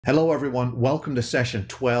Hello everyone, welcome to session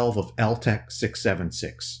 12 of LTEC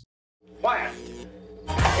 676. Quiet.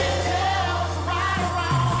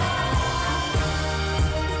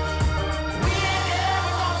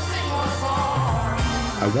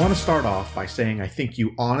 I want to start off by saying I think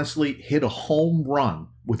you honestly hit a home run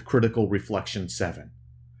with Critical Reflection 7.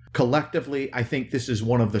 Collectively, I think this is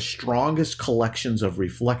one of the strongest collections of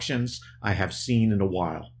reflections I have seen in a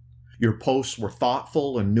while. Your posts were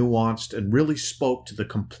thoughtful and nuanced and really spoke to the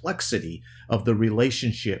complexity of the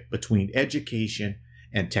relationship between education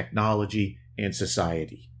and technology and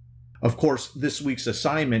society. Of course, this week's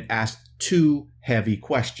assignment asked two heavy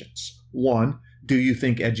questions. One, do you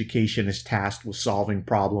think education is tasked with solving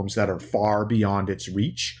problems that are far beyond its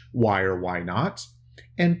reach? Why or why not?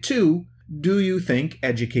 And two, do you think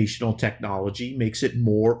educational technology makes it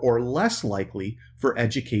more or less likely for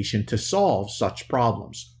education to solve such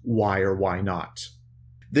problems? Why or why not?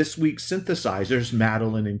 This week's synthesizers,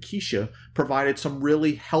 Madeline and Keisha, provided some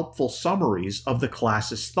really helpful summaries of the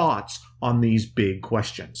class's thoughts on these big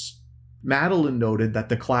questions. Madeline noted that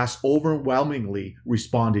the class overwhelmingly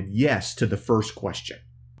responded yes to the first question,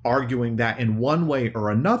 arguing that in one way or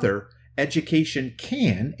another, education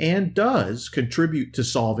can and does contribute to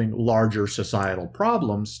solving larger societal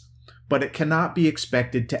problems, but it cannot be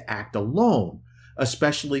expected to act alone,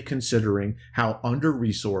 especially considering how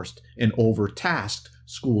under-resourced and overtasked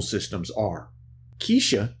school systems are.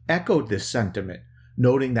 Keisha echoed this sentiment,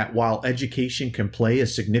 noting that while education can play a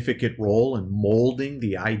significant role in molding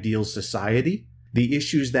the ideal society, the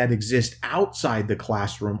issues that exist outside the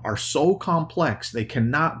classroom are so complex they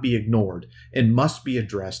cannot be ignored and must be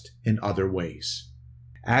addressed in other ways.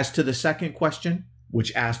 As to the second question,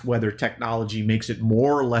 which asked whether technology makes it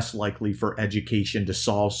more or less likely for education to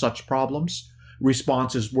solve such problems,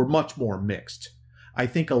 responses were much more mixed. I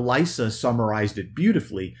think Elisa summarized it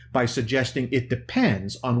beautifully by suggesting it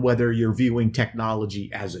depends on whether you're viewing technology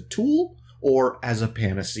as a tool or as a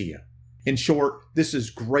panacea. In short, this is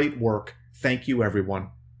great work. Thank you, everyone.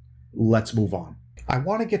 Let's move on. I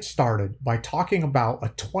want to get started by talking about a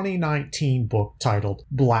 2019 book titled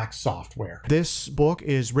Black Software. This book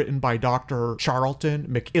is written by Dr. Charlton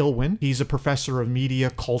McIlwain. He's a professor of media,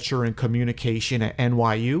 culture, and communication at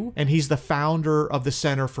NYU, and he's the founder of the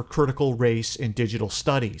Center for Critical Race and Digital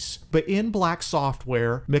Studies. But in Black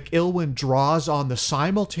Software, McIlwain draws on the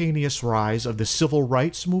simultaneous rise of the civil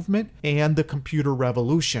rights movement and the computer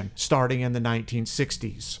revolution starting in the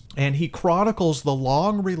 1960s. And he chronicles the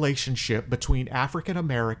long relationship between African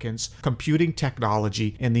Americans, computing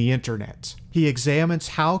technology, and the internet. He examines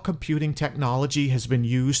how computing technology has been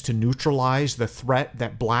used to neutralize the threat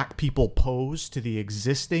that Black people pose to the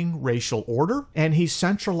existing racial order, and he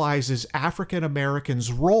centralizes African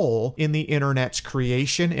Americans' role in the internet's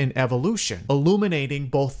creation and evolution, illuminating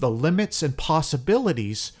both the limits and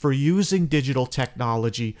possibilities for using digital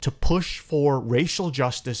technology to push for racial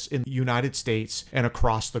justice in the United States and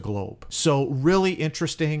across the globe. So really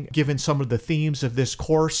interesting given some of the themes of this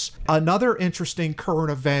course. Another interesting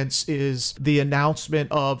current events is the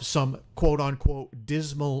announcement of some quote-unquote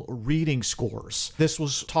dismal reading scores. This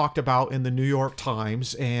was talked about in the New York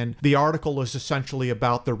Times, and the article is essentially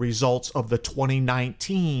about the results of the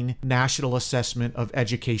 2019 National Assessment of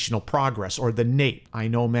Educational Progress, or the NAEP. I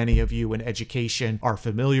know many of you in education are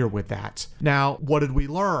familiar with that. Now, what did we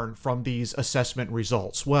learn from these assessment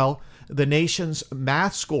results? Well, the nation's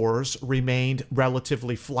math scores remained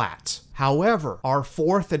relatively flat. However, our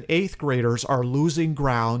 4th and 8th graders are losing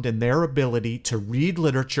ground in their ability to read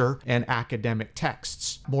literature and academic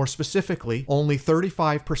texts. More specifically, only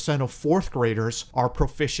 35% of 4th graders are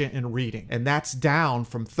proficient in reading, and that's down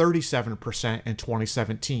from 37% in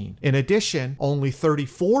 2017. In addition, only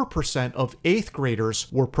 34% of 8th graders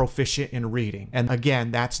were proficient in reading, and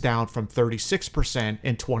again, that's down from 36%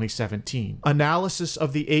 in 2017. Analysis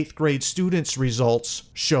of the 8th grade students' results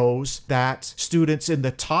shows that students in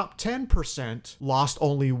the top 10% lost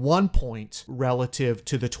only 1 point relative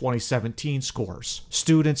to the 2017 scores.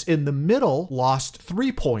 Students in the middle lost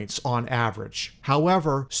 3 points on average.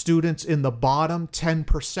 However, students in the bottom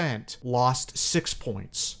 10% lost 6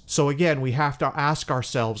 points. So again, we have to ask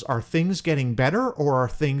ourselves, are things getting better or are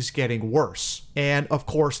things getting worse? And of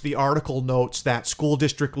course, the article notes that school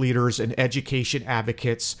district leaders and education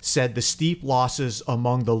advocates said the steep losses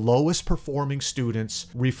among the lowest performing students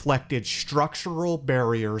reflected structural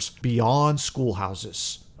barriers beyond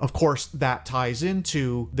schoolhouses. Of course, that ties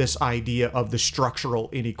into this idea of the structural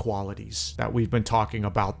inequalities that we've been talking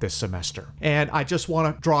about this semester. And I just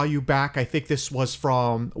want to draw you back. I think this was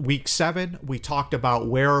from week 7. We talked about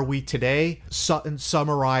where are we today. Sutton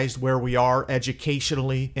summarized where we are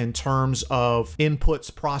educationally in terms of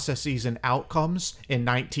inputs, processes, and outcomes in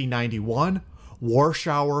 1991.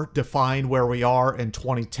 Warschauer defined where we are in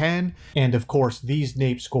 2010. And of course, these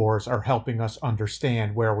NAEP scores are helping us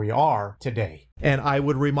understand where we are today. And I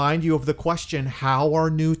would remind you of the question, how are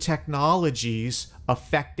new technologies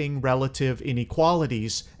affecting relative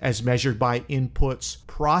inequalities as measured by inputs,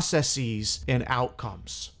 processes, and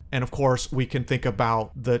outcomes? And of course, we can think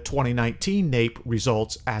about the 2019 NAEP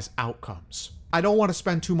results as outcomes. I don't want to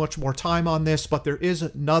spend too much more time on this, but there is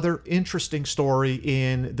another interesting story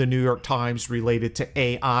in the New York Times related to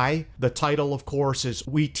AI. The title, of course, is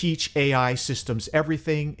 "We Teach AI Systems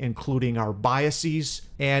Everything, Including Our Biases."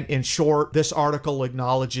 And in short, this article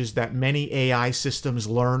acknowledges that many AI systems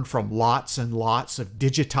learn from lots and lots of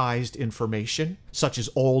digitized information, such as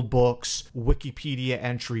old books, Wikipedia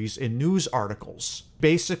entries, and news articles.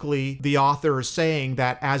 Basically, the author is saying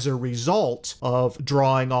that as a result of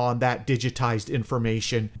drawing on that digitized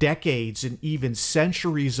information, decades and even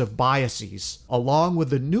centuries of biases, along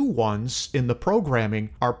with the new ones in the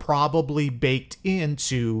programming, are probably baked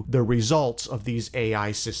into the results of these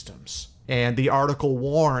AI systems. And the article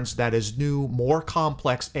warns that as new, more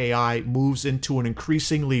complex AI moves into an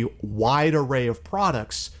increasingly wide array of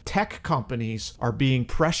products, tech companies are being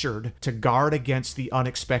pressured to guard against the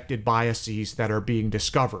unexpected biases that are being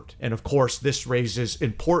discovered. And of course, this raises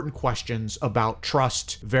important questions about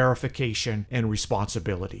trust, verification, and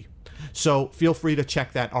responsibility. So feel free to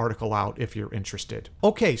check that article out if you're interested.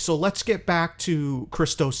 Okay, so let's get back to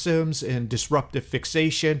Christo Sims and disruptive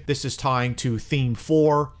fixation. This is tying to theme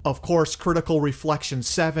 4. Of course, critical reflection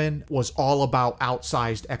 7 was all about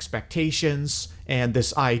outsized expectations and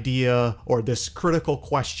this idea or this critical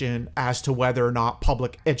question as to whether or not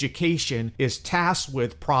public education is tasked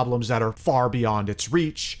with problems that are far beyond its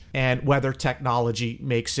reach, and whether technology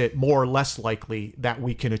makes it more or less likely that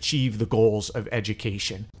we can achieve the goals of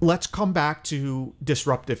education. Let's come back to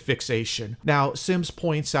disruptive fixation. Now, Sims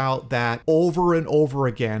points out that over and over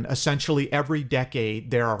again, essentially every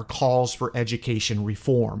decade, there are calls for education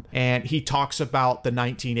reform. And he talks about the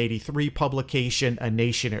 1983 publication, A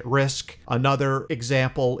Nation at Risk. Another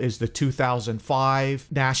example is the 2005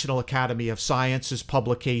 National Academy of Sciences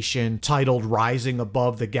publication titled Rising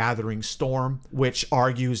Above the Gathering Storm, which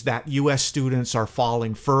argues that U.S. students are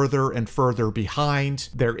falling further and further behind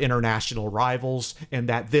their international rivals, and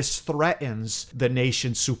that this threatens the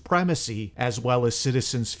nation's supremacy as well as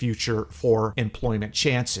citizens' future for employment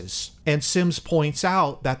chances. And Sims points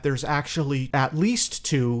out that there's actually at least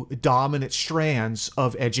 2 dominant strands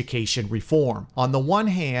of education reform. On the one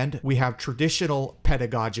hand, we have traditional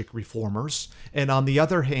pedagogic reformers, and on the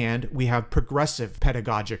other hand, we have progressive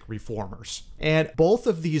pedagogic reformers. And both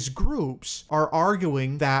of these groups are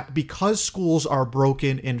arguing that because schools are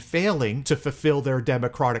broken and failing to fulfill their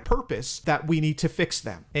democratic purpose, that we need to fix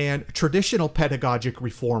them. And traditional pedagogic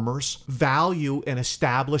reformers value an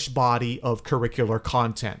established body of curricular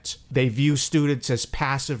content. They view students as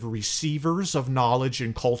passive receivers of knowledge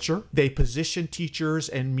and culture. They position teachers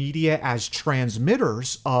and media as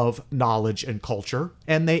transmitters of knowledge and culture.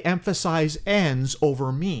 And they emphasize ends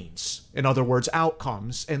over means. In other words,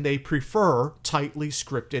 outcomes, and they prefer tightly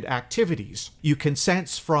scripted activities. You can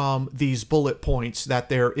sense from these bullet points that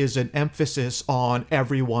there is an emphasis on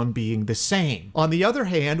everyone being the same. On the other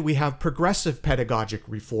hand, we have progressive pedagogic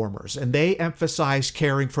reformers, and they emphasize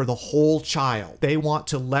caring for the whole child. They want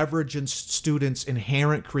to leverage students'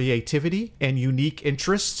 inherent creativity and unique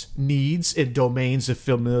interests, needs, and domains of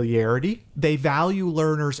familiarity. They value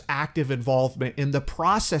learners' active involvement in the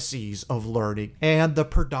processes of learning and the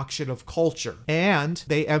production of culture. And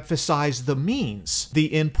they emphasize the means, the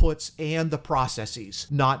inputs, and the processes,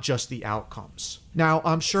 not just the outcomes. Now,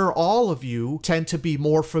 I'm sure all of you tend to be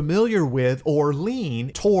more familiar with or lean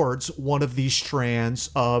towards one of these strands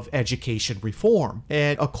of education reform.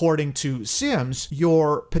 And according to Sims,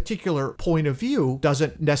 your particular point of view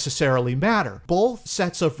doesn't necessarily matter. Both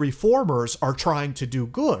sets of reformers are trying to do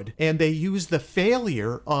good, and they use the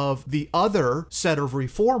failure of the other set of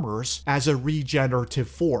reformers as a regenerative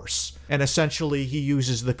force. And essentially, he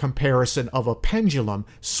uses the comparison of a pendulum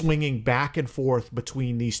swinging back and forth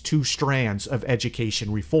between these 2 strands of education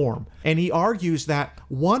education reform. And he argues that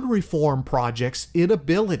one reform project's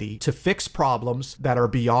inability to fix problems that are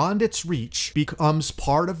beyond its reach becomes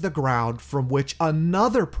part of the ground from which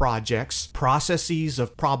another project's processes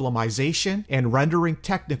of problemization and rendering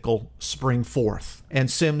technical spring forth. And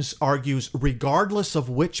Sims argues regardless of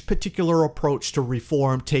which particular approach to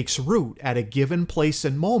reform takes root at a given place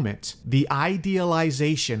and moment, the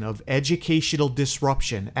idealization of educational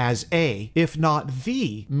disruption as a, if not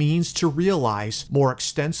the, means to realize more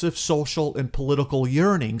extensive social and political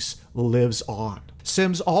yearnings lives on.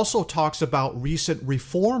 Sims also talks about recent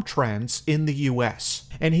reform trends in the U.S.,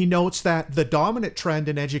 and he notes that the dominant trend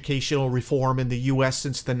in educational reform in the U.S.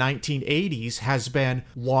 since the 1980s has been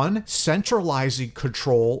 1. Centralizing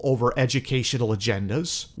control over educational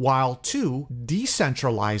agendas, while 2.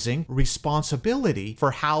 Decentralizing responsibility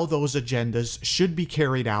for how those agendas should be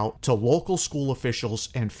carried out to local school officials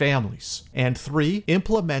and families, and 3.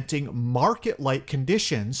 Implementing market-like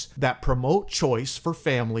conditions that promote choice for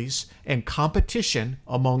families and competition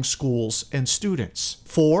among schools and students.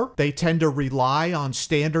 4. They tend to rely on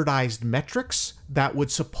standardized metrics that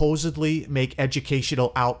would supposedly make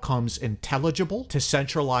educational outcomes intelligible to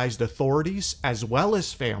centralized authorities as well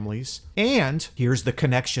as families. And here's the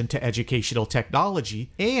connection to educational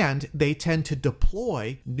technology. And they tend to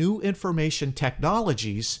deploy new information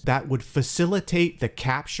technologies that would facilitate the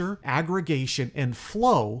capture, aggregation, and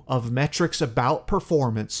flow of metrics about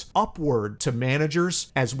performance upward to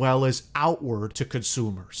managers as well as outward to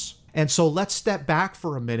consumers. And so let's step back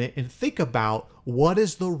for a minute and think about what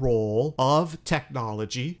is the role of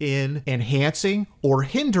technology in enhancing or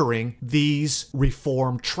hindering these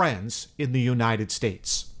reform trends in the United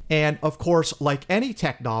States. And of course, like any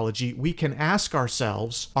technology, we can ask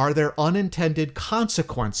ourselves, are there unintended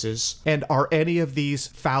consequences? And are any of these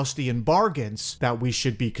Faustian bargains that we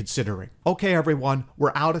should be considering? Okay, everyone,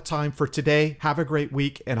 we're out of time for today. Have a great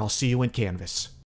week, and I'll see you in Canvas.